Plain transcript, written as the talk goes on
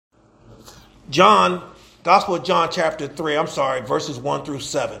Gospel of John chapter 3, verses 1 through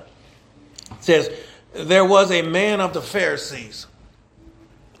 7. It says, there was a man of the Pharisees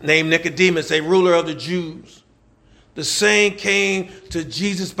named Nicodemus, a ruler of the Jews. The same came to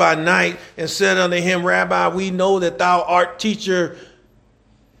Jesus by night and said unto him, Rabbi, we know that thou art teacher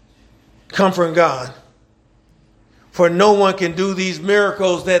come from God. For no one can do these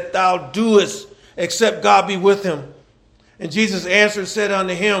miracles that thou doest except God be with him. And Jesus answered and said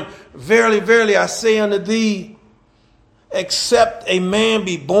unto him, Verily, verily, I say unto thee, except a man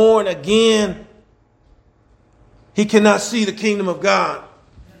be born again, he cannot see the kingdom of God.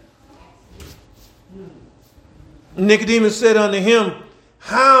 Nicodemus said unto him,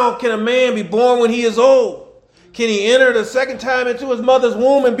 How can a man be born when he is old? Can he enter the second time into his mother's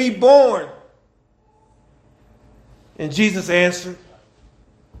womb and be born? And Jesus answered,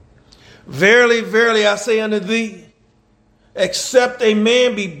 Verily, verily, I say unto thee, except a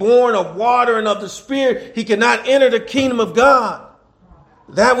man be born of water and of the Spirit, he cannot enter the kingdom of God.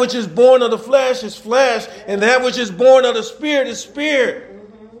 That which is born of the flesh is flesh, and that which is born of the Spirit is spirit.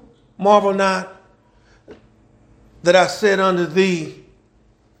 Marvel not that I said unto thee,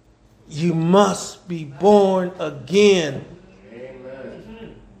 you must be born again.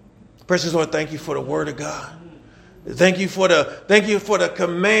 Amen. Precious Lord, thank you for the word of God. Thank you for the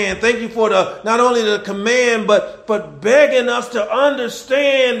command. Thank you for not only the command, but begging us to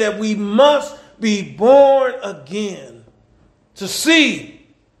understand that we must be born again to see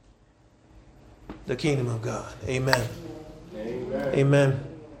the kingdom of God. Amen. Amen. Amen.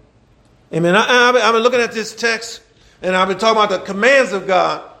 Amen. I've been looking at this text and I've been talking about the commands of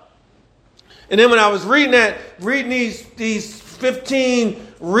God. And then when I was reading these 15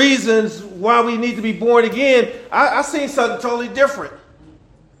 reasons why we need to be born again, I seen something totally different.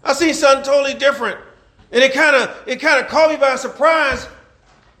 And it kind of caught me by surprise,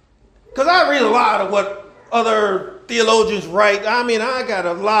 because I read a lot of what other theologians write. I mean, I got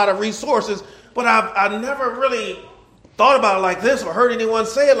a lot of resources, but I never really thought about it like this or heard anyone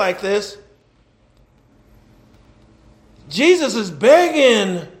say it like this. Jesus is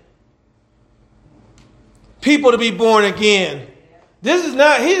begging people to be born again. This is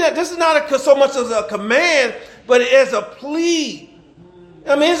not so much as a command, but as a plea.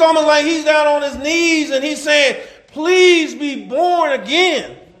 I mean, it's almost like he's down on his knees and he's saying, please be born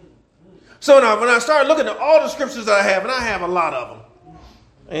again. So now when I started looking at all the scriptures that I have, and I have a lot of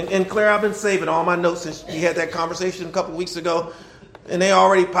them. And Claire, I've been saving all my notes since we had that conversation a couple weeks ago, and they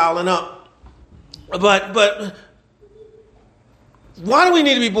already piling up. But why do we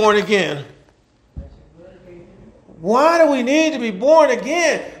need to be born again? Why do we need to be born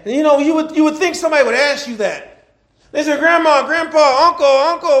again? And, you would think somebody would ask you that. They say, Grandma, Grandpa,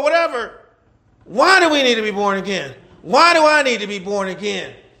 Uncle, whatever. Why do we need to be born again? Why do I need to be born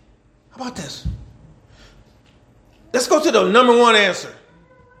again? How about this? Let's go to the number one answer.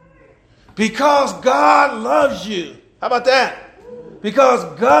 Because God loves you. How about that? Because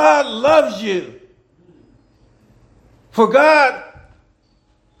God loves you. For God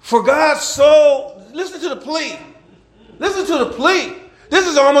so, listen to the plea. Listen to the plea. This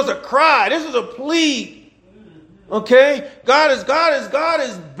is almost a cry. This is a plea. Okay? God is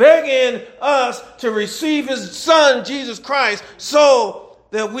begging us to receive his son, Jesus Christ, so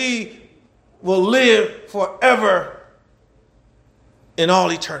that we will live forever in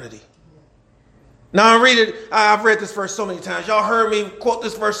all eternity. Now I've read this verse so many times. Y'all heard me quote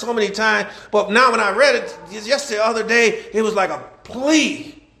this verse so many times, but now when I read it yesterday, the other day, it was like a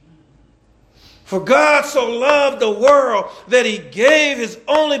plea. For God so loved the world that he gave his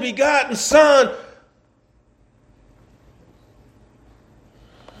only begotten son.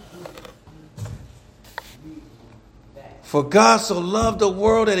 For God so loved the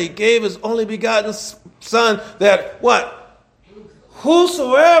world that he gave his only begotten son, that what?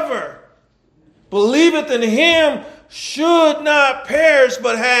 Whosoever believeth in him should not perish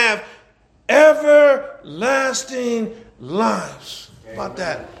but have everlasting lives. How about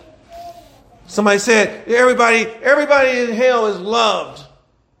that? Somebody said, everybody in hell is loved.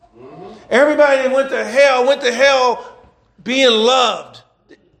 Everybody that went to hell being loved.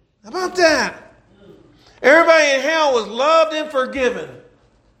 How about that? Everybody in hell was loved and forgiven.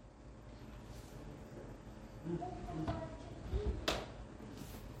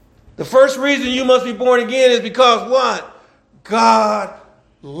 The first reason you must be born again is because what? God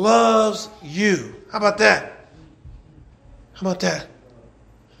loves you. How about that? How about that?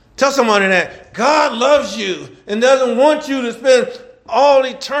 Tell someone that God loves you and doesn't want you to spend all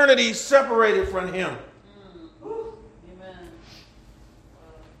eternity separated from him. Amen.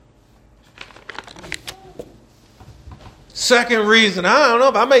 Second reason, I don't know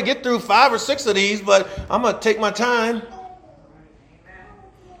if I may get through 5 or 6 of these, but I'm going to take my time.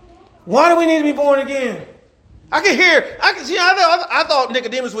 Why do we need to be born again? I thought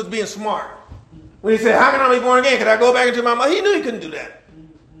Nicodemus was being smart. When he said, how can I be born again? Can I go back into my mother? He knew he couldn't do that.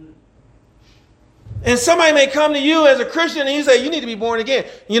 And somebody may come to you as a Christian and you say, you need to be born again.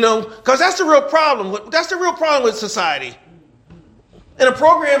 Because that's the real problem. That's the real problem with society. And the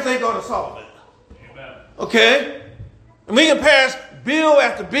programs ain't going to solve it. Amen. Okay? And we can pass bill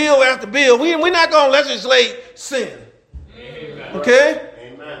after bill after bill. We're not going to legislate sin. Amen. Okay?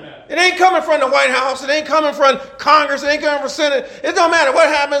 It ain't coming from the White House. It ain't coming from Congress. It ain't coming from Senate. It don't matter what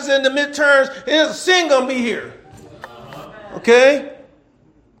happens in the midterms. Sin going to be here. Okay?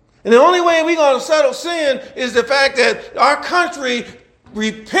 And the only way we're going to settle sin is the fact that our country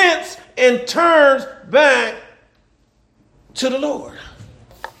repents and turns back to the Lord.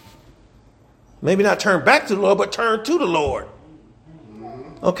 Maybe not turn back to the Lord, but turn to the Lord.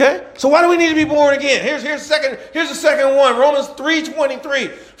 Okay? So why do we need to be born again? Here's the second one. Romans 3:23.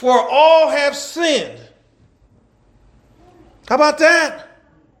 For all have sinned. How about that?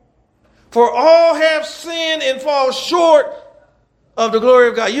 For all have sinned and fall short of the glory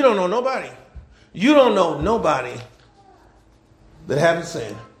of God. You don't know nobody. You don't know nobody that haven't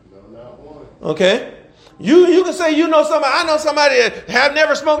sinned. No, not one. Okay? You can say you know somebody. I know somebody that have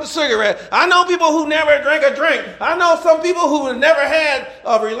never smoked a cigarette. I know people who never drank a drink. I know some people who have never had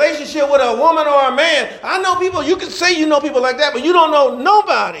a relationship with a woman or a man. I know people, you can say you know people like that, but you don't know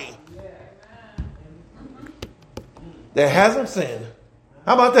nobody that hasn't sinned.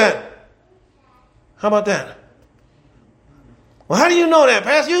 How about that? How about that? Well, how do you know that,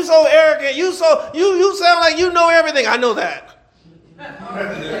 Pastor? You so arrogant. You sound like you know everything. I know that.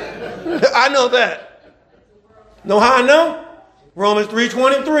 I know that. Know how I know? Romans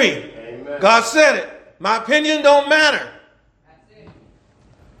 3:23. God said it. My opinion don't matter.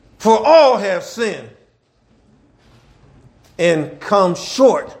 For all have sinned and come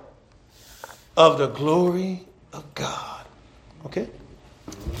short of the glory of God. Okay?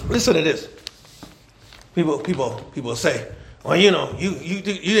 Listen to this. People say, well, you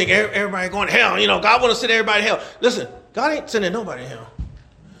think everybody going to hell. God wants to send everybody to hell. Listen, God ain't sending nobody to hell.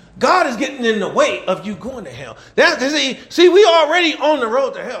 God is getting in the way of you going to hell. See, we already on the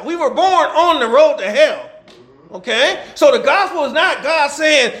road to hell. We were born on the road to hell. Okay? So the gospel is not God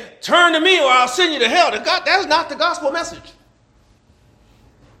saying, turn to me or I'll send you to hell. That's not the gospel message.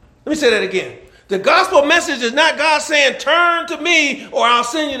 Let me say that again. The gospel message is not God saying, turn to me or I'll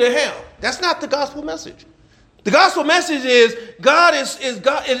send you to hell. That's not the gospel message. The gospel message is God is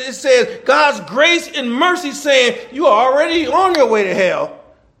God. It says God's grace and mercy saying, you are already on your way to hell.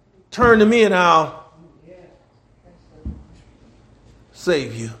 Turn to me and I'll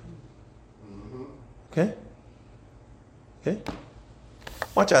save you. Okay? Okay?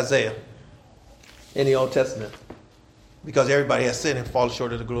 Watch Isaiah in the Old Testament. Because everybody has sinned and fallen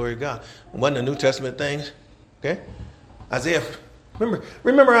short of the glory of God. One of the New Testament things. Okay? Isaiah.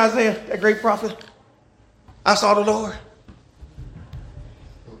 Remember Isaiah, that great prophet? I saw the Lord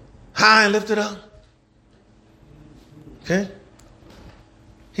high and lifted up. Okay?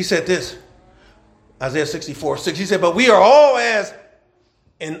 He said this, Isaiah 64:6. He said, but we are all as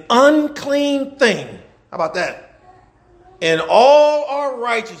an unclean thing. How about that? And all our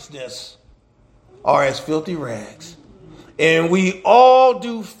righteousness are as filthy rags. And we all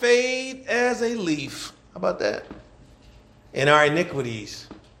do fade as a leaf. How about that? And our iniquities,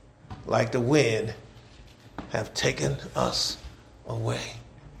 like the wind, have taken us away.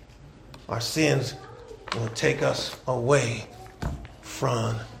 Our sins will take us away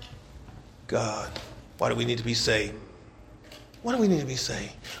from God. Why do we need to be saved? Why do we need to be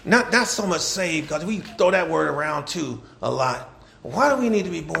saved? Not so much saved, because we throw that word around too a lot. Why do we need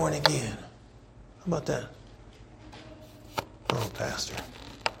to be born again? How about that? Oh, Pastor,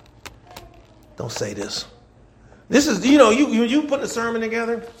 don't say this. This is, you put a sermon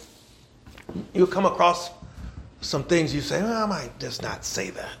together, you'll come across some things you say, well, I might just not say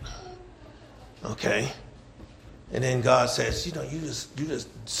that. Okay? And then God says, you just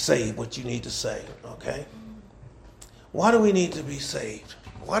say what you need to say. Okay? Why do we need to be saved?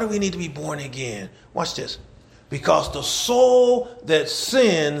 Why do we need to be born again? Watch this. Because the soul that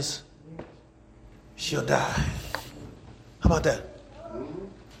sins shall die. How about that?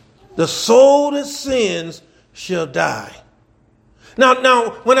 The soul that sins shall die.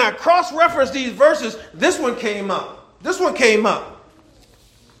 Now, when I cross-reference these verses, this one came up.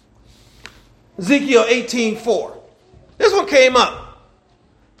 Ezekiel 18:4. This one came up.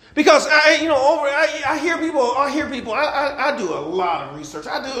 Because I hear people. I do a lot of research.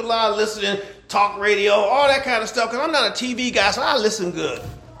 I do a lot of listening, talk radio, all that kind of stuff. Because I'm not a TV guy, so I listen good.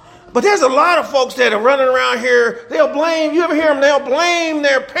 But there's a lot of folks that are running around here. They'll blame. You ever hear them? They'll blame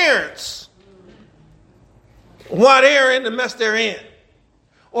their parents why they're in the mess they're in,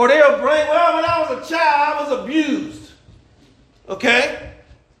 or they'll blame. Well, when I was a child, I was abused. Okay.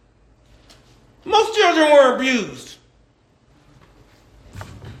 Most children were abused.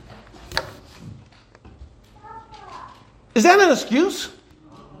 Is that an excuse?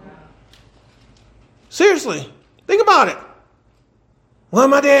 Seriously, think about it. Well,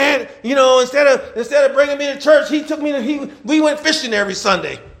 my dad, instead of bringing me to church, he took me we went fishing every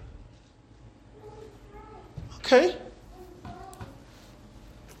Sunday. Okay.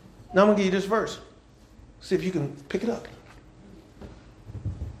 Now I'm going to give you this verse. See if you can pick it up.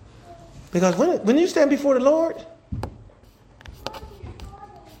 Because when you stand before the Lord,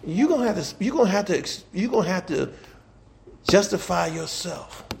 you're going to have to justify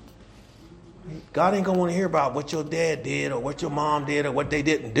yourself. God ain't going to want to hear about what your dad did or what your mom did or what they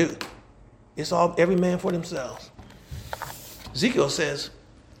didn't do. It's all every man for themselves. Ezekiel says,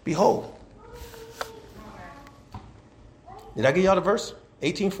 behold. Did I give y'all the verse?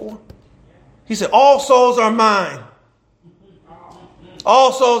 18:4. He said, all souls are mine.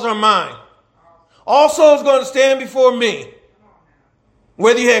 All souls are mine. All souls going to stand before me.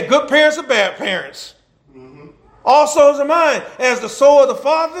 Whether you had good parents or bad parents. All souls are mine. As the soul of the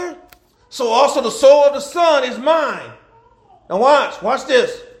Father, so also the soul of the Son is mine. Now watch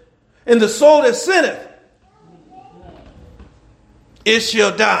this. And the soul that sinneth, it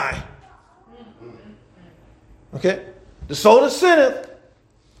shall die. Okay? The soul that sinneth,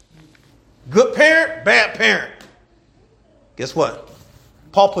 good parent, bad parent. Guess what?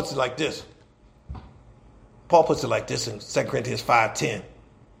 Paul puts it like this. Paul puts it like this in 2 Corinthians 5:10.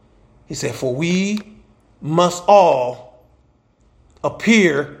 He said, for we must all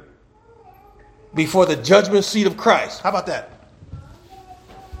appear before the judgment seat of Christ. How about that?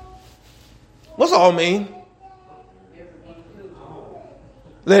 What's all mean?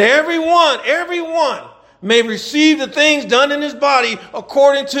 That everyone may receive the things done in his body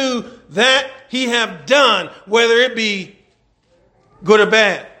according to that he have done, whether it be good or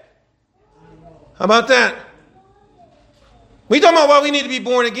bad. How about that? We talking about why we need to be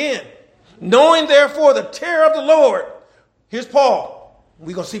born again. Knowing, therefore, the terror of the Lord. Here's Paul.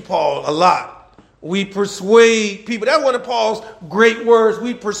 We're going to see Paul a lot. We persuade people. That's one of Paul's great words.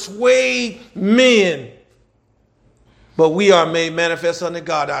 We persuade men. But we are made manifest unto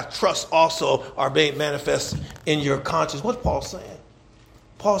God. Our trusts also are made manifest in your conscience. What's Paul saying?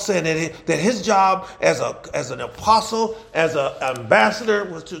 Paul saying that his job as an apostle, as an ambassador,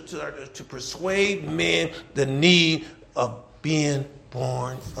 was to persuade men the need of being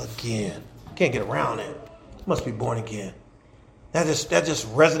born again. Can't get around it. Must be born again. That just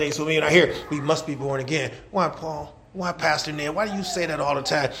resonates with me. And I hear we must be born again. Why, Paul? Why, Pastor Ned? Why do you say that all the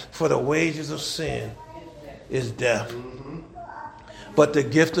time? For the wages of sin is death. But the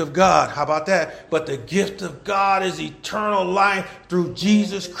gift of God, how about that? But the gift of God is eternal life through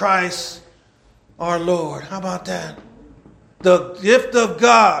Jesus Christ our Lord. How about that? The gift of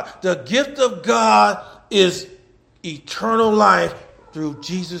God is eternal life through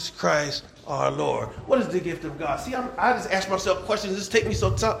Jesus Christ our Lord. What is the gift of God? See, I just ask myself questions. This takes me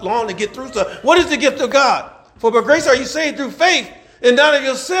so long to get through stuff. What is the gift of God? For by grace are you saved through faith, and not of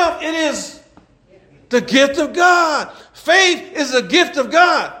yourself. It is the gift of God. Faith is a gift of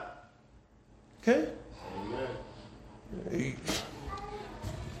God. Okay? Amen.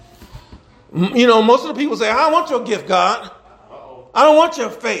 Most of the people say, I don't want your gift, God. I don't want your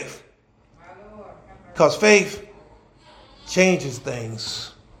faith. Because faith changes things.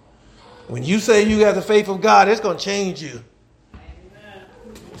 When you say you got the faith of God, it's going to change you.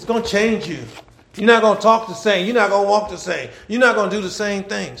 It's going to change you. You're not going to talk the same. You're not going to walk the same. You're not going to do the same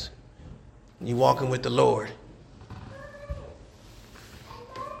things. You're walking with the Lord.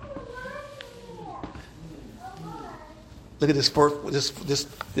 Look at this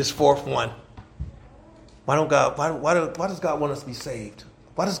fourth one. Why does God want us to be saved?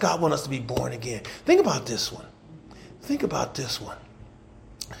 Why does God want us to be born again? Think about this one.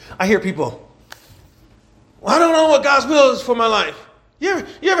 I hear people, I don't know what God's will is for my life. You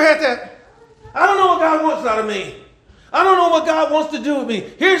ever had that? I don't know what God wants out of me. I don't know what God wants to do with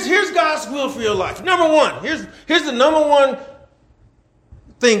me. Here's God's will for your life. Number one. Here's the number one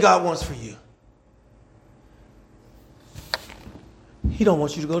thing God wants for you. He don't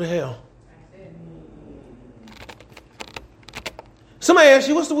want you to go to hell. Somebody asks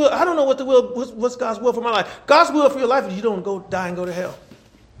you, what's the will? I don't know what's God's will for my life. God's will for your life is you don't go die and go to hell.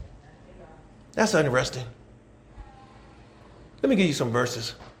 That's interesting. Let me give you some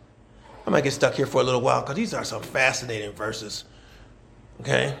verses. I might get stuck here for a little while because these are some fascinating verses.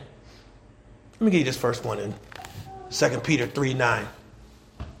 Okay? Let me give you this first one in 2 Peter 3:9.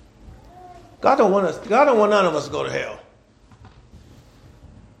 God don't want none of us to go to hell.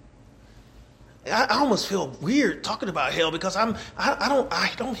 I almost feel weird talking about hell because I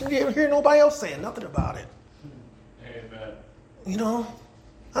don't hear nobody else saying nothing about it. Amen. You know?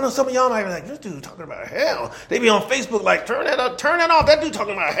 I know some of y'all might be like, this dude talking about hell. They be on Facebook like, turn that off. That dude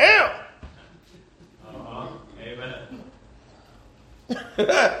talking about hell. Amen.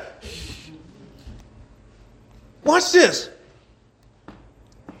 Watch this.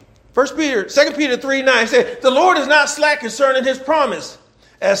 2 Peter 3:9 said, the Lord is not slack concerning his promise,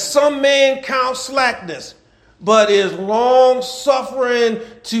 as some men count slackness, but is long suffering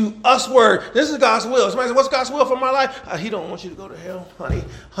to usward. This is God's will. Somebody said, what's God's will for my life? He don't want you to go to hell, honey.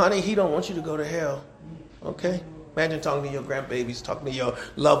 Honey, he don't want you to go to hell. Okay? Imagine talking to your grandbabies, talking to your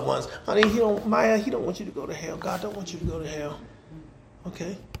loved ones. Honey, he don't want you to go to hell. God don't want you to go to hell.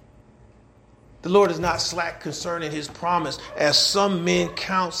 Okay? The Lord is not slack concerning his promise, as some men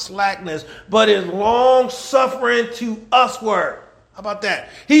count slackness, but is long suffering to usward. How about that?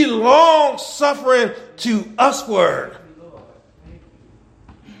 He long suffering to usward.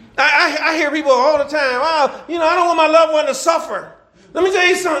 I hear people all the time, I don't want my loved one to suffer. Let me tell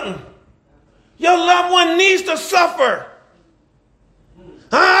you something. Your loved one needs to suffer.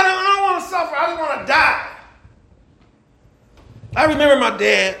 I don't want to suffer. I just want to die. I remember my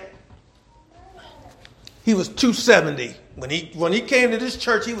dad. He was 270. When he came to this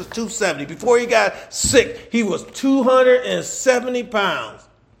church, he was 270. Before he got sick, he was 270 pounds.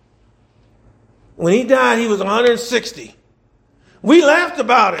 When he died, he was 160. We laughed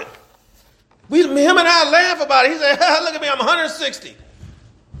about it. Him and I laughed about it. He said, look at me, I'm 160.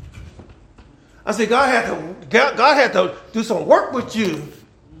 I said, God had to do some work with you.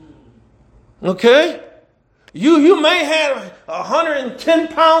 Okay? You may have 110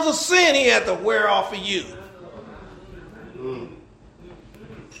 pounds of sin he had to wear off of you.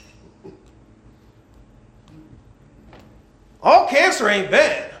 All cancer ain't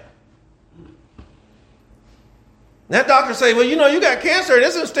bad. That doctor say, well, you got cancer and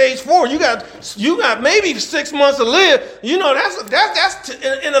it's in stage 4. You got maybe 6 months to live. That's in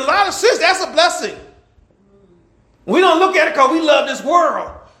a lot of sense, that's a blessing. We don't look at it because we love this world.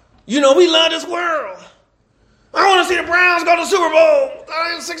 We love this world. I want to see the Browns go to the Super Bowl.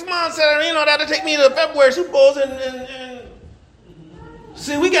 In 6 months, that'll take me to February Super Bowls. And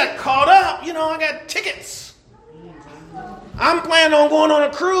see, we got caught up. I got tickets. I'm planning on going on a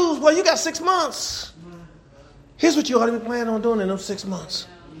cruise. Well, you got 6 months. Here's what you ought to be planning on doing in those 6 months.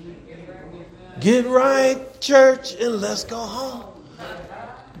 Get right, church, and let's go home.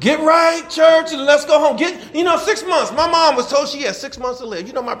 Get right, church, and let's go home. 6 months. My mom was told she had 6 months to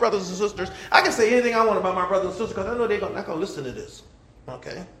live. My brothers and sisters, I can say anything I want about my brothers and sisters because I know they're not going to listen to this.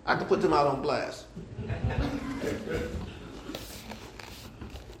 Okay? I can put them out on blast.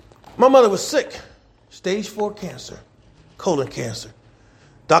 My mother was sick. Stage 4 cancer. Colon cancer.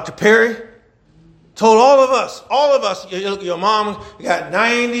 Dr. Perry told all of us, your mom got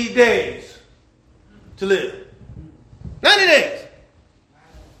 90 days to live. 90 days.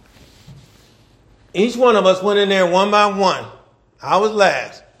 Each one of us went in there one by one. I was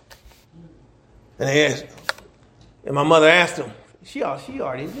last. And my mother asked him, she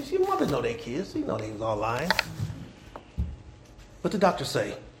mothers know their kids. She know they was all lying. What the doctor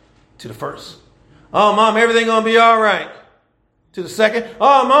say to the first? Oh, Mom, everything going to be all right. To the second,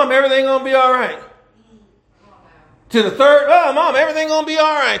 oh, Mom, everything going to be all right. To the third, oh, Mom, everything going to be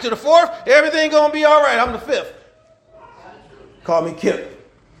all right. To the fourth, everything going to be all right. I'm the fifth. Call me Kip.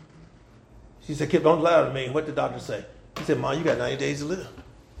 She said, Kip, don't lie to me. What did the doctor say? He said, Mom, you got 90 days to live.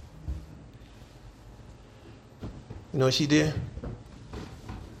 You know what she did? I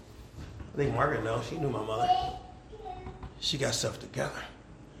think Margaret knows. She knew my mother. She got stuff together.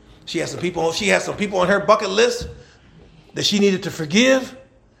 She had some people on her bucket list that she needed to forgive,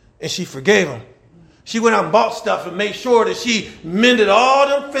 and she forgave them. She went out and bought stuff and made sure that she mended all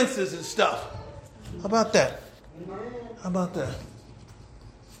them fences and stuff. How about that? How about that?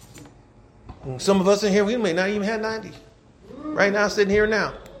 And some of us in here, we may not even have 90. Right now, sitting here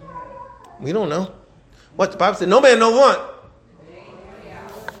now. We don't know. What the Bible said, no man know what.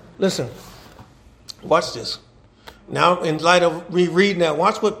 Listen, watch this. Now, in light of rereading that,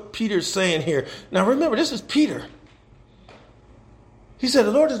 watch what Peter's saying here. Now, remember, this is Peter. He said,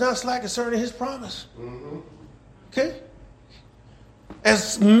 the Lord is not slack concerning his promise. Okay?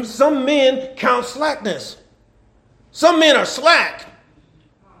 As some men count slackness. Some men are slack.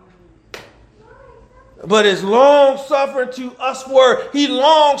 but is long suffering to us word. He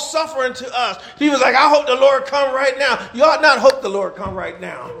long suffering to us. He was like, I hope the Lord come right now. You ought not hope the Lord come right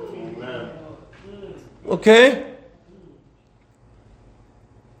now. Amen. Okay?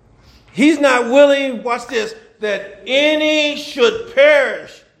 He's not willing, watch this, that any should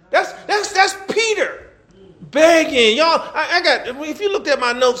perish. That's Peter begging. Y'all, I got, if you looked at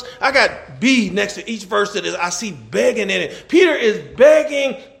my notes, I got B next to each verse that is, I see begging in it. Peter is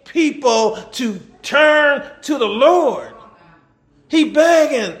begging people to turn to the Lord. He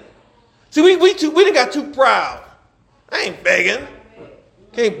begging. See, we done got too proud. I ain't begging.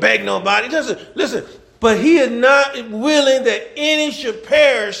 Can't beg nobody. Listen, but he is not willing that any should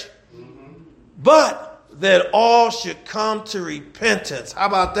perish, but that all should come to repentance. How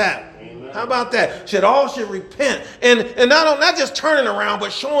about that? Amen. How about that? All should repent. And not just turning around,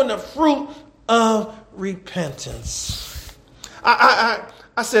 but showing the fruit of repentance. I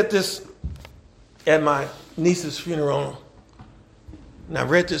said this at my niece's funeral. And I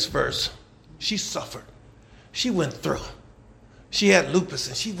read this verse. She suffered. She went through. She had lupus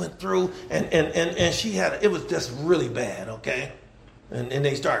and she went through and she had, it was just really bad, okay? And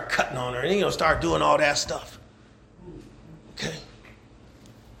they started cutting on her and, start doing all that stuff. Okay.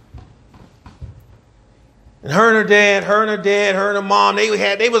 And her and her dad, her and her mom,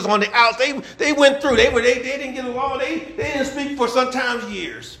 they was on the outs. They went through. They didn't get along. They didn't speak for sometimes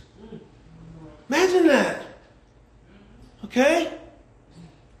years. Imagine that. Okay?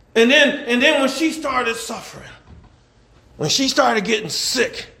 And then when she started suffering, when she started getting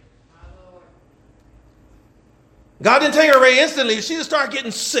sick, God didn't take her away instantly. She just started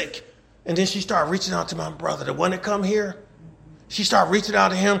getting sick. And then she started reaching out to my brother, the one that come here. She started reaching out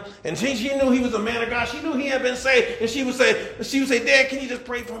to him. And she knew he was a man of God. She knew he had been saved. And she would say, Dad, can you just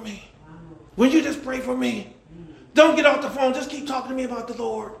pray for me? Will you just pray for me? Don't get off the phone. Just keep talking to me about the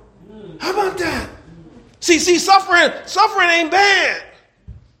Lord. How about that? See, suffering ain't bad.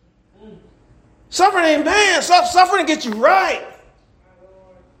 Suffering ain't bad. Suffering gets you right.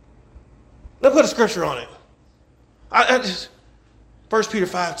 Let's put a scripture on it. 1 Peter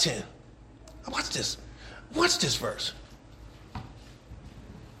 5:10. Watch this. Watch this verse.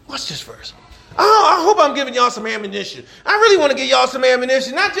 Watch this verse. I hope I'm giving y'all some ammunition. I really want to give y'all some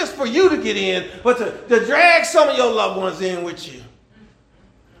ammunition, not just for you to get in, but to drag some of your loved ones in with you.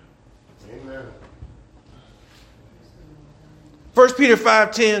 Amen. 1 Peter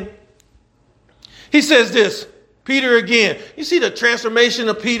 5:10. He says this. Peter again. You see the transformation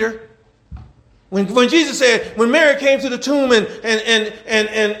of Peter? When Jesus said, when Mary came to the tomb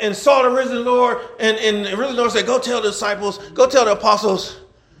and saw the risen Lord, and the risen Lord said, go tell the disciples, go tell the apostles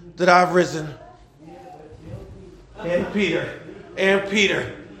that I've risen. And Peter,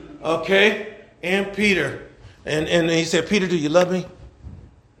 okay? And Peter. And he said, Peter, do you love me?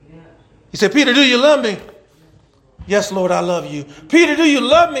 He said, Peter, do you love me? Yes, Lord, I love you. Peter, do you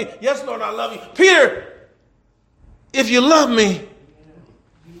love me? Yes, Lord, I love you. Peter, if you love me,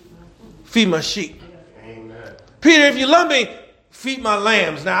 feed my sheep. Amen. Peter, if you love me, feed my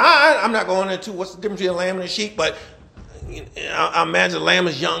lambs. Now, I'm not going into what's the difference between a lamb and a sheep, but I imagine the lamb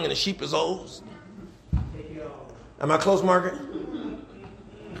is young and the sheep is old. Am I close, Margaret?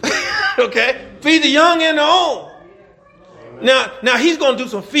 Okay. Feed the young and the old. Now he's going to do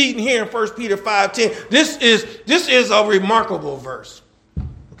some feeding here in 1 Peter 5:10. This is a remarkable verse.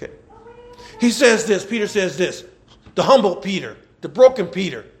 Okay. He says this. Peter says this. The humble Peter, the broken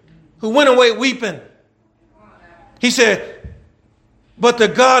Peter, who went away weeping. He said, but the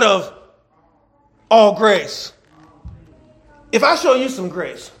God of all grace. If I show you some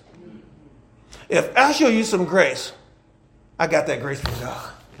grace, I got that grace from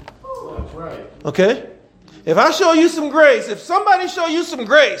God. That's right. Okay? If I show you some grace, if somebody show you some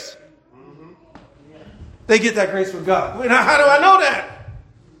grace, they get that grace from God. Wait, how do I know that?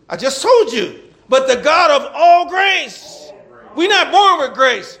 I just told you. But the God of all grace. We're not born with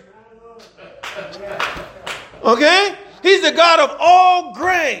grace. Okay? He's the God of all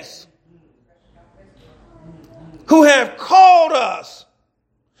grace, who have called us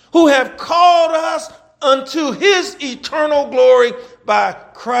unto his eternal glory by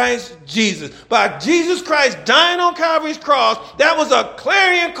Christ Jesus. By Jesus Christ dying on Calvary's cross, that was a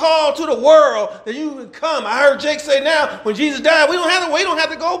clarion call to the world that you can come. I heard Jake say now, when Jesus died, we don't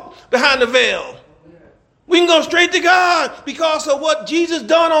have to go behind the veil. We can go straight to God because of what Jesus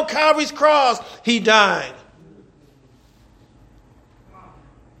done on Calvary's cross. He died.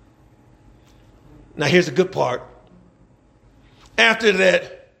 Now here's the good part. After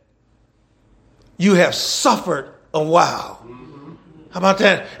that, you have suffered a while. How about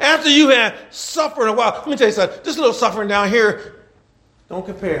that? After you have suffered a while. Let me tell you something. This little suffering down here, don't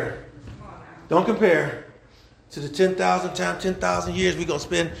compare Don't compare to the 10,000 times 10,000 years we're going to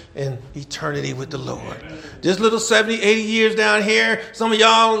spend in eternity with the Lord. This little 70, 80 years down here, some of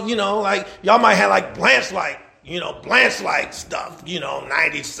y'all, like y'all might have like Blanche Light stuff,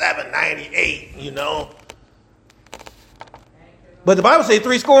 97, 98, But the Bible says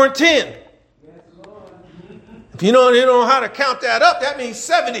 70. If you don't know how to count that up, that means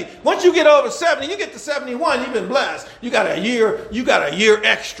 70. Once you get over 70, you get to 71, you've been blessed. You got a year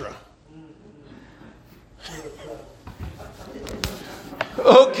extra.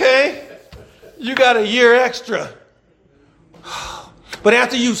 Okay? You got a year extra. But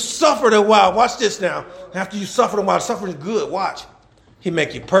after you suffered a while, watch this now. After you suffered a while, suffering is good. Watch. He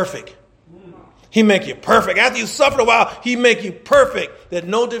make you perfect. He make you perfect. After you suffered a while, he make you perfect, that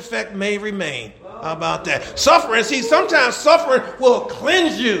no defect may remain. How about that? Suffering, see, sometimes suffering will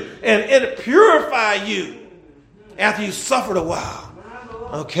cleanse you and purify you after you suffered a while.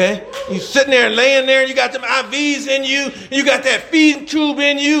 Okay? You sitting there laying there, and you got them IVs in you, and you got that feeding tube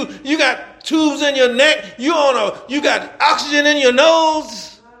in you, you got tubes in your neck, you got oxygen in your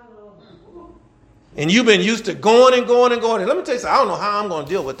nose. And you've been used to going and going and going. And let me tell you something, I don't know how I'm going to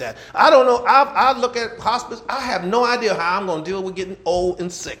deal with that. I don't know. I look at hospice, I have no idea how I'm going to deal with getting old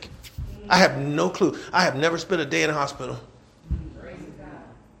and sick. I have no clue. I have never spent a day in a hospital.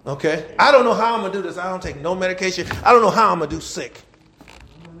 Okay? I don't know how I'm going to do this. I don't take no medication. I don't know how I'm going to do sick.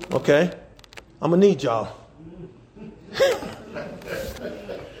 Okay? I'm going to need y'all.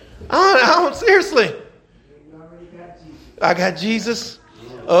 Seriously. I got Jesus.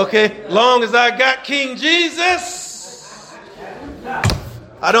 Okay? Long as I got King Jesus,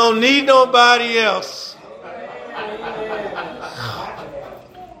 I don't need nobody else.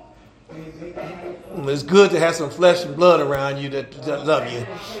 It's good to have some flesh and blood around you that love you.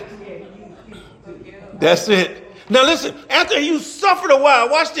 That's it. Now listen, after you suffered a while,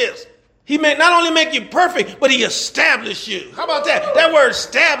 watch this. He may not only make you perfect, but he established you. How about that? That word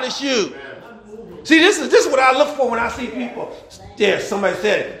establish you. See, this is what I look for when I see people. Yeah, somebody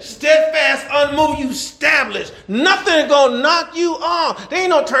said it. Steadfast, unmoved, you established. Nothing going to knock you off. There ain't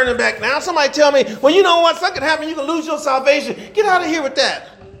no turning back now. Somebody tell me, well, you know what? Something can happen. You can lose your salvation. Get out of here with that.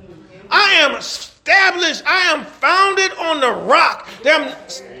 I am established. I am founded on the rock.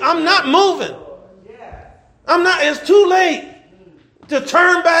 I'm not moving. It's too late to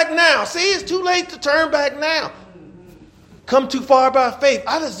turn back now. See, it's too late to turn back now. Come too far by faith.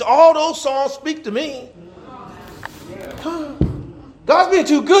 All those songs speak to me. God's been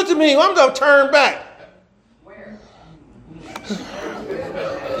too good to me. I'm going to turn back.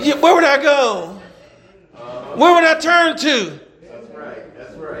 Where would I go? Where would I turn to?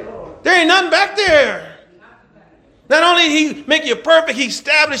 That's right. There ain't nothing back there. Not only did he make you perfect, he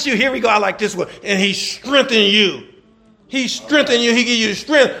established you. Here we go. I like this one. And he strengthened you. He strengthened you. He give you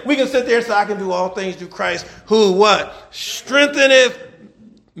strength. We can sit there and say, I can do all things through Christ. Who what? Strengtheneth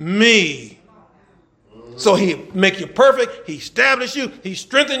me. So he make you perfect. He established you. He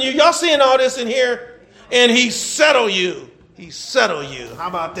strengthened you. Y'all seeing all this in here? And he settled you. He settled you. How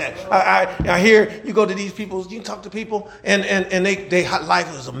about that? I hear you go to these people, you can talk to people, and they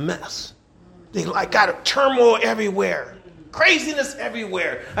life is a mess. They got a turmoil everywhere. Craziness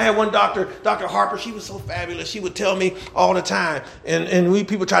everywhere. I had one doctor, Dr. Harper. She was so fabulous. She would tell me all the time. And we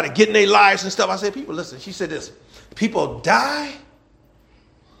people try to get in their lives and stuff. I said, people, listen. She said this. People die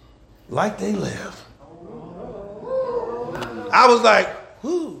like they live. I was like,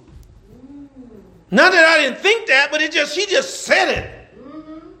 whoo. Not that I didn't think that, but she just said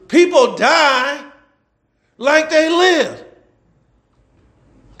it. People die like they live.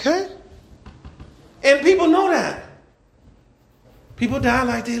 Okay? And people know that. People die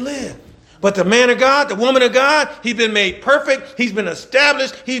like they live. But the man of God, the woman of God, he's been made perfect. He's been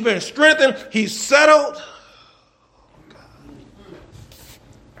established. He's been strengthened. He's settled.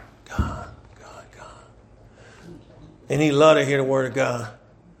 God. And he loved to hear the word of God.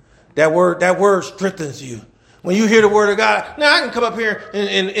 That word strengthens you. When you hear the word of God, now I can come up here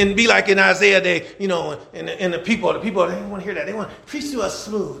and be like in Isaiah day, and the people, they don't want to hear that. They want to preach to us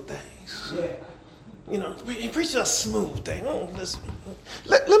smooth things. Yeah. Preach to us smooth things. Oh, listen.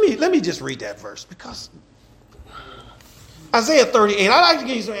 Let me just read that verse, because Isaiah 38, I like to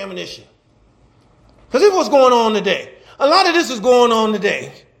give you some ammunition. Because this is what's going on today. A lot of this is going on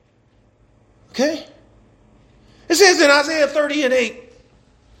today. Okay? It says in Isaiah 38.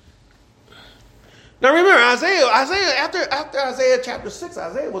 Now remember, Isaiah after Isaiah chapter 6,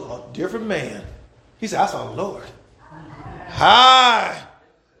 Isaiah was a different man. He said, I saw the Lord high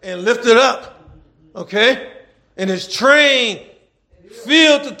and lifted up. Okay? And his train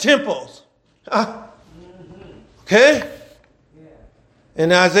filled the temples. Okay?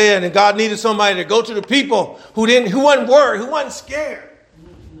 in Isaiah, and God needed somebody to go to the people who wasn't worried, who wasn't scared.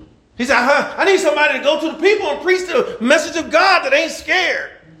 He said, I need somebody to go to the people and preach the message of God that ain't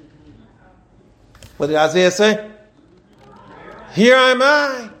scared. What did Isaiah say? Here am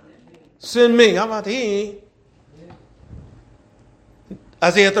I. Send me. How about he?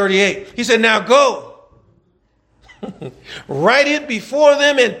 Isaiah 38. He said, now go. Write it before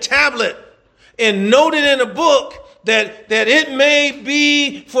them in tablet and note it in a book that it may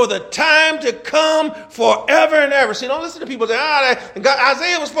be for the time to come forever and ever. See, don't listen to people say,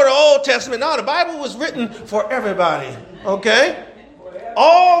 Isaiah was for the Old Testament. No, the Bible was written for everybody. Okay?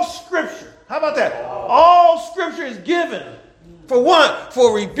 All scripture. How about that? All scripture is given for what?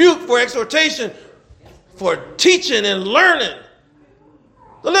 For rebuke, for exhortation, for teaching and learning.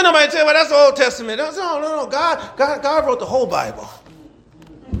 Don't let nobody tell you, well, that's the Old Testament. No. God wrote the whole Bible.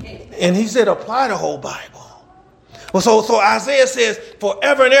 And he said, apply the whole Bible. Well, so Isaiah says,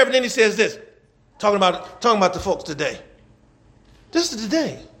 forever and ever. Then he says this, talking about the folks today. This is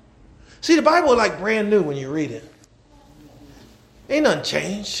today. See, the Bible is like brand new when you read it. Ain't nothing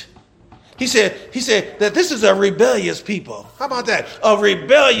changed. He said that this is a rebellious people. How about that? A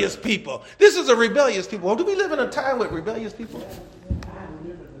rebellious people. This is a rebellious people. Well, do we live in a time with rebellious people?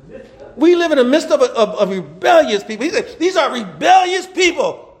 We live in the midst of rebellious people. He said, these are rebellious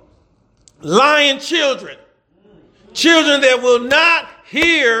people. Lying children. Children that will not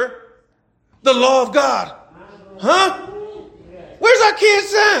hear the law of God. Huh? Where's our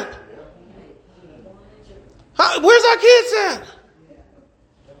kids at? Where's our kids at?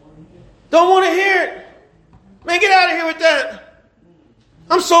 Don't want to hear it. Man, get out of here with that.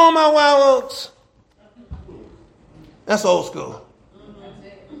 I'm sowing my wild oats. That's old school.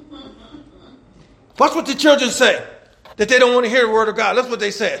 Watch what the children say. That they don't want to hear the word of God. That's what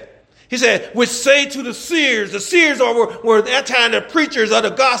they said. He said, which say to the seers were at that time the preachers of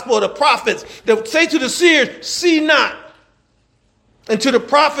the gospel, of the prophets, that say to the seers, see not. And to the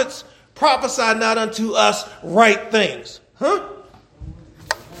prophets, prophesy not unto us right things. Huh?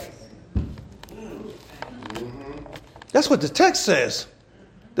 That's what the text says.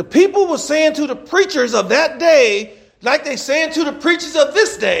 The people were saying to the preachers of that day, like they saying to the preachers of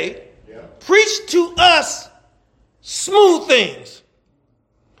this day, preach to us smooth things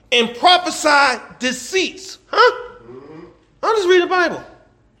and prophesy deceits. Huh? I'll just read the Bible.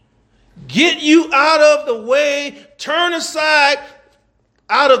 Get you out of the way, turn aside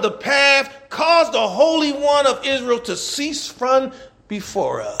out of the path, cause the Holy One of Israel to cease from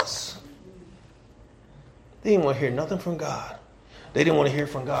before us. They didn't want to hear nothing from God. They didn't want to hear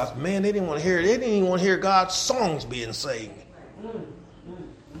from God's man. They didn't want to hear. They didn't even want to hear God's songs being sang.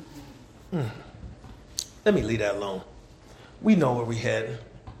 Let me leave that alone. We know where we're heading.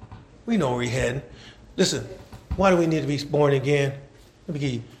 We know where we're heading. Listen, why do we need to be born again? Let me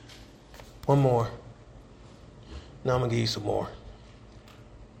give you one more. Now I'm going to give you some more.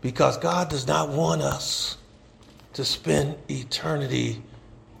 Because God does not want us to spend eternity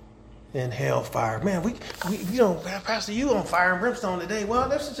in hellfire. Man, we Pastor, you on fire and brimstone today. Well,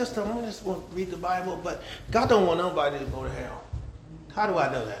 this is just, I just want to read the Bible, but God don't want nobody to go to hell. How do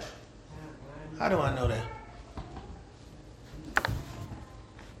I know that? How do I know that?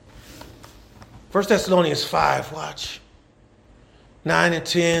 1 Thessalonians 5, watch. 9 and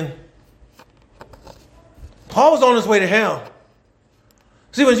 10. Paul was on his way to hell.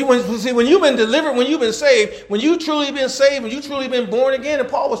 See, when you've been delivered, when you've been saved, when you truly been saved, when you truly been born again, and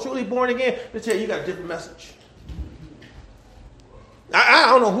Paul was truly born again, let's tell you got a different message. I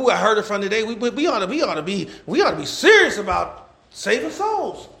don't know who I heard it from today. We ought to be serious about saving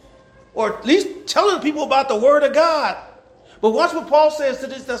souls, or at least telling people about the Word of God. But watch what Paul says to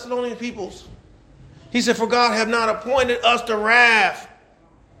these Thessalonian peoples. He said, "For God hath not appointed us to wrath."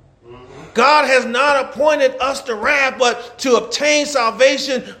 God has not appointed us to wrath, but to obtain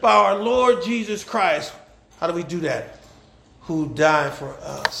salvation by our Lord Jesus Christ. How do we do that? Who died for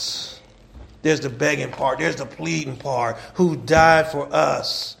us. There's the begging part. There's the pleading part. Who died for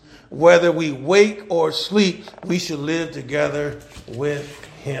us. Whether we wake or sleep, we should live together with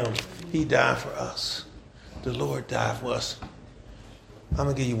him. He died for us. The Lord died for us. I'm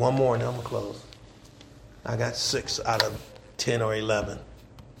going to give you one more and then I'm going to close. I got 6 out of 10 or 11.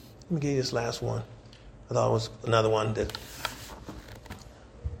 Let me give you this last one. I thought it was another one that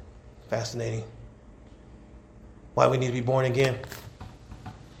fascinating. Why we need to be born again.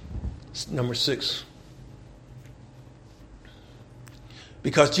 It's number 6.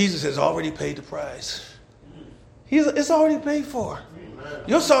 Because Jesus has already paid the price. It's already paid for.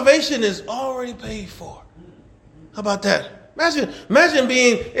 Your salvation is already paid for. How about that? Imagine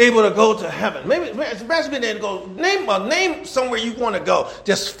being able to go to heaven. Imagine being able to go, name somewhere you want to go.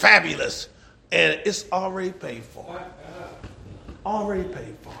 Just fabulous. And it's already paid for. Already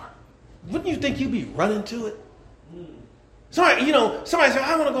paid for. Wouldn't you think you'd be running to it? Somebody said,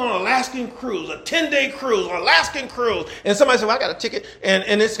 I want to go on an Alaskan cruise, a 10-day cruise, an Alaskan cruise. And somebody said, well, I got a ticket,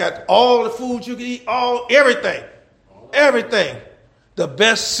 and it's got all the food you can eat, everything. Everything. The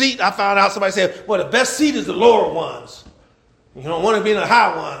best seat, I found out, somebody said, well, the best seat is the lower ones. You don't want to be in the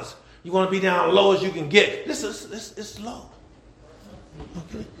high ones. You want to be down low as you can get. This is low.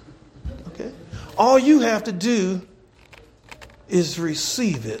 Okay. All you have to do is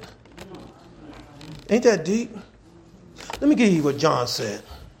receive it. Ain't that deep? Let me give you what John said.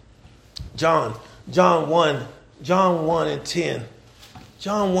 John 1 and 10.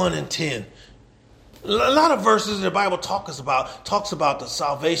 John 1 and 10. A lot of verses in the Bible talks about the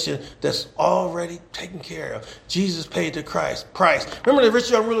salvation that's already taken care of. Jesus paid the price. Remember the rich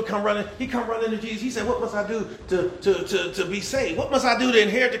young ruler come running to Jesus. He said, what must I do to be saved? What must I do to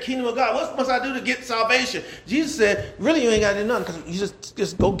inherit the kingdom of God? What must I do to get salvation? Jesus said, really, you ain't got to do nothing, because you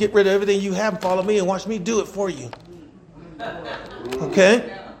just go get rid of everything you have and follow me and watch me do it for you.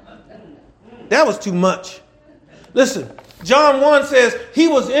 Okay? That was too much. Listen, John 1 says he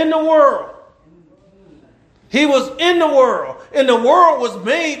was in the world. He was in the world, and the world was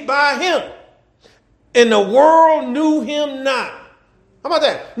made by him, and the world knew him not. How about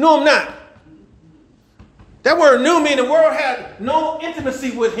that? Knew him not. That word knew means the world had no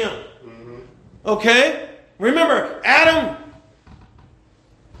intimacy with him. Okay? Remember, Adam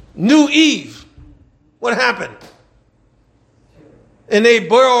knew Eve. What happened? And they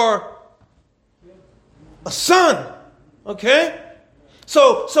bore a son. Okay?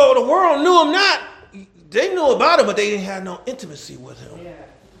 So the world knew him not. They knew about him, but they didn't have no intimacy with him.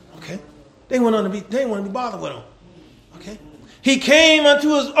 Okay? They didn't want to be bothered with him. Okay? He came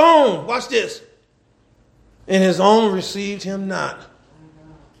unto his own. Watch this. And his own received him not.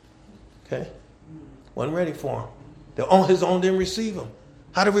 Okay? Wasn't ready for him. His own didn't receive him.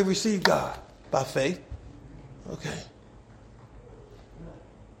 How do we receive God? By faith. Okay.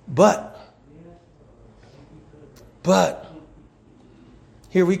 But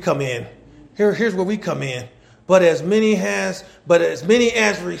here we come in. Here's where we come in. But as many as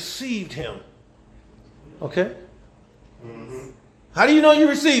received him. Okay? Mm-hmm. How do you know you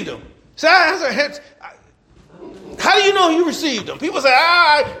received him? How do you know you received him? People say,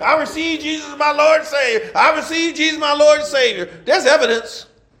 I received Jesus as my Lord and Savior. I received Jesus as my Lord and Savior. There's evidence.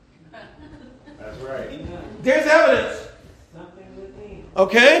 That's right. There's evidence.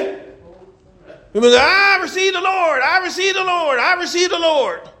 Okay? People say, I received the Lord. I received the Lord. I received the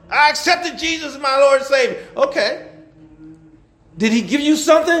Lord. I accepted Jesus as my Lord and Savior. Okay. Did he give you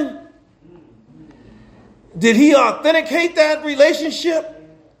something? Did he authenticate that relationship?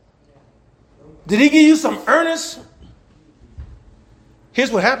 Did he give you some earnest? Here's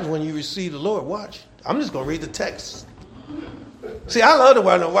what happens when you receive the Lord. Watch. I'm just going to read the text. See, I love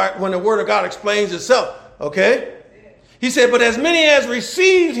when the Word of God explains itself. Okay? He said, but as many as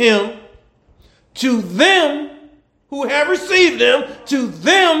received him, to them who have received him, to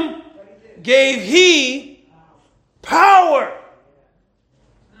them gave he power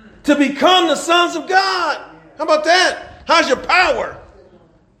to become the sons of God. How about that? How's your power?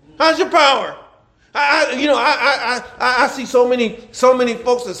 How's your power? I see so many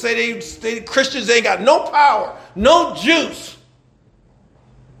folks that say they Christians ain't got no power, no juice,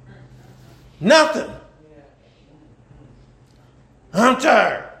 nothing. I'm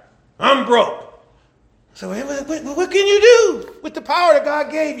tired. I'm broke. So what can you do with the power that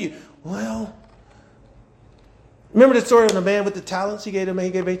God gave you? Well, remember the story of the man with the talents? He gave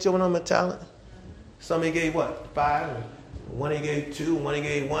each one of them a talent. Some he gave what? 5. One he gave 2. One he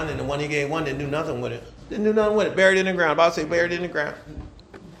gave 1. And the one he gave 1 didn't do nothing with it. Buried it in the ground. Bible say buried it in the ground.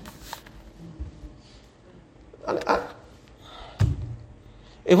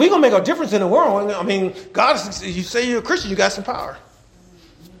 If we're going to make a difference in the world, I mean, God, you say you're a Christian, you got some power.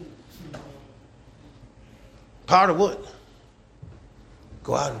 Power to what?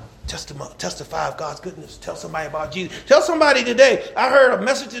 Go out and testify of God's goodness. Tell somebody about Jesus. Tell somebody today. I heard a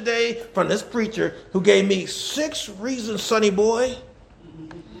message today from this preacher who gave me 6 reasons, sonny boy,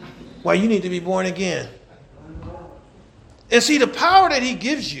 why you need to be born again. And see, the power that he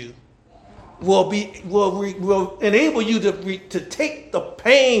gives you will enable you to take the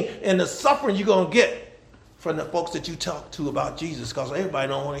pain and the suffering you're going to get from the folks that you talk to about Jesus, because everybody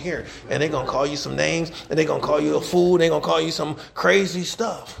don't want to hear it. And they're going to call you some names, and they're going to call you a fool, and they're going to call you some crazy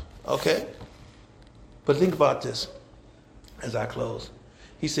stuff. Okay? But think about this as I close.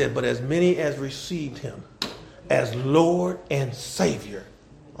 He said, but as many as received him, as Lord and Savior.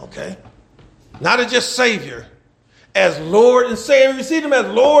 Okay? Not as just Savior. As Lord and Savior. Receive him as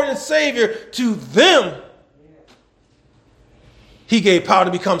Lord and Savior. To them, he gave power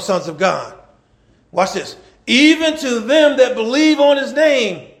to become sons of God. Watch this. Even to them that believe on his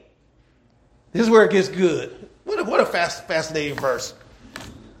name. This is where it gets good. What a fascinating verse.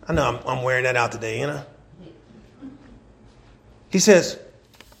 I know I'm wearing that out today, you know. He says,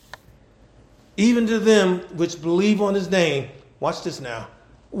 even to them which believe on his name, watch this now,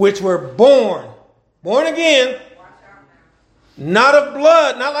 which were born again, not of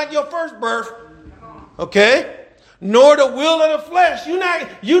blood, not like your first birth, okay, nor the will of the flesh. You're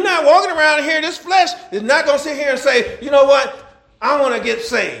not walking around here. This flesh is not going to sit here and say, you know what, I want to get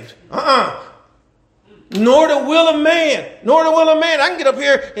saved. Nor the will of man. I can get up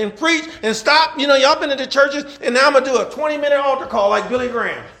here and preach and stop. You know, y'all been to the churches, and now I'm going to do a 20-minute altar call like Billy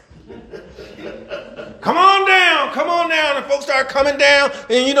Graham. Come on down. And folks start coming down,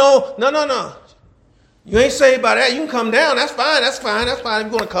 and you know, no. You ain't saved by that. You can come down. That's fine. If you're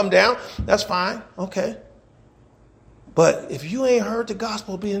going to come down, that's fine. Okay. But if you ain't heard the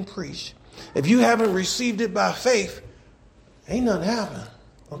gospel being preached, if you haven't received it by faith, ain't nothing happening.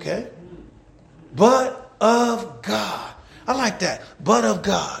 Okay? But of God. I like that. But of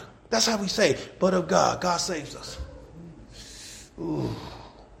God. That's how we say, but of God. God saves us. Ooh,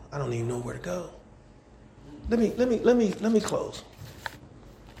 I don't even know where to go. Let me close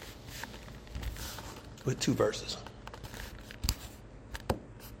with 2 verses.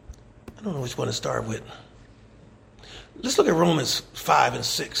 I don't know which one to start with. Let's look at Romans 5 and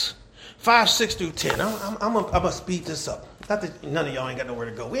 6. 5, 6 through 10. I'm gonna speed this up. Not that none of y'all ain't got nowhere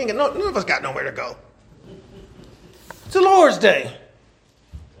to go. None of us got nowhere to go. It's the Lord's Day.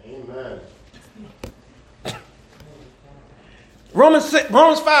 Amen. Romans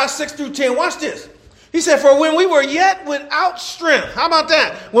 5, 6 through 10. Watch this. He said, for when we were yet without strength. How about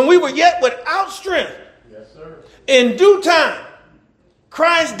that? When we were yet without strength. Yes, sir. In due time,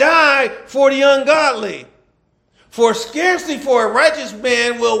 Christ died for the ungodly. For scarcely for a righteous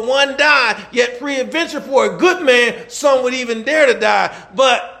man will one die, yet peradventure for a good man some would even dare to die.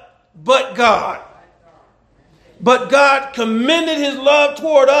 But God commended his love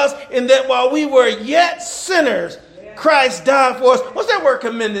toward us in that while we were yet sinners, Christ died for us. What's that word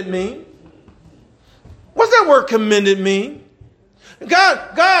commended mean? What's that word commended mean?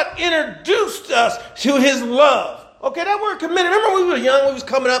 God introduced us to his love. Okay, that word commended. Remember when we were young, we was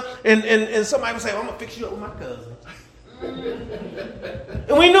coming up and somebody would say, well, I'm going to fix you up with my cousin.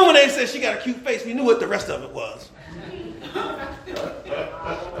 And we knew when they said she got a cute face, we knew what the rest of it was.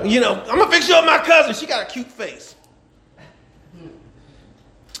 You know, I'm going to fix you up with my cousin. She got a cute face.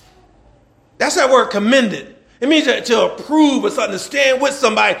 That's that word commended. It means to approve of something, to stand with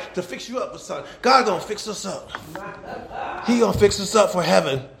somebody, to fix you up with something. God's going to fix us up. He's going to fix us up for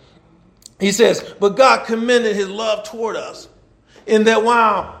heaven. He says, but God commended his love toward us in that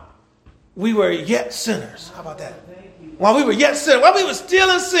while we were yet sinners. How about that? While we were yet sinners, while we were still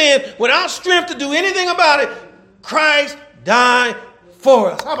in sin, without strength to do anything about it, Christ died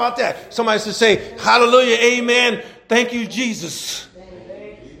for us. How about that? Somebody should say, hallelujah, amen, thank you, Jesus.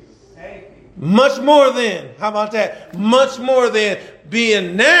 Much more than, how about that? Much more than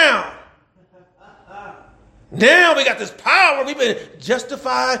being now. Now we got this power. We've been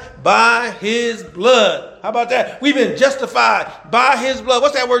justified by his blood. How about that? We've been justified by his blood.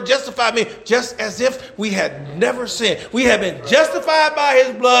 What's that word justified mean? Just as if we had never sinned. We have been justified by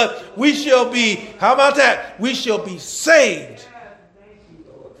his blood. We shall be, how about that? We shall be saved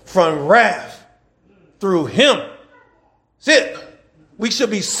from wrath through him. That's it. We shall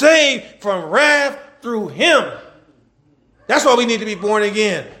be saved from wrath through him. That's why we need to be born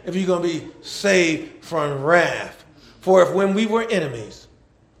again, if you're going to be saved from wrath. For if when we were enemies,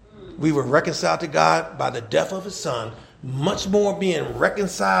 we were reconciled to God by the death of his son, much more being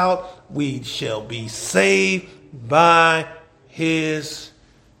reconciled, we shall be saved by his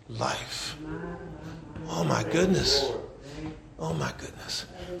life. Oh my goodness. Oh my goodness.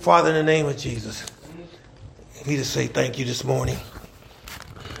 Father, in the name of Jesus, we just say thank you this morning.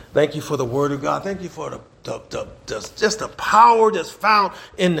 Thank you for the word of God. Thank you for just the power that's found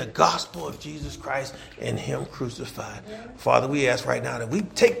in the gospel of Jesus Christ and him crucified. Father, we ask right now that we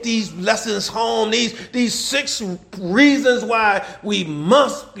take these lessons home, these 6 reasons why we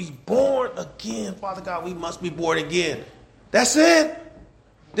must be born again. Father God, we must be born again. That's it.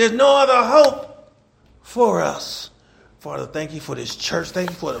 There's no other hope for us. Father, thank you for this church.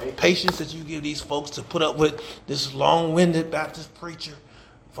 Thank you for the patience that you give these folks to put up with this long-winded Baptist preacher.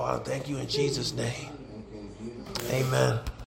 Father, thank you in Jesus' name. Amen.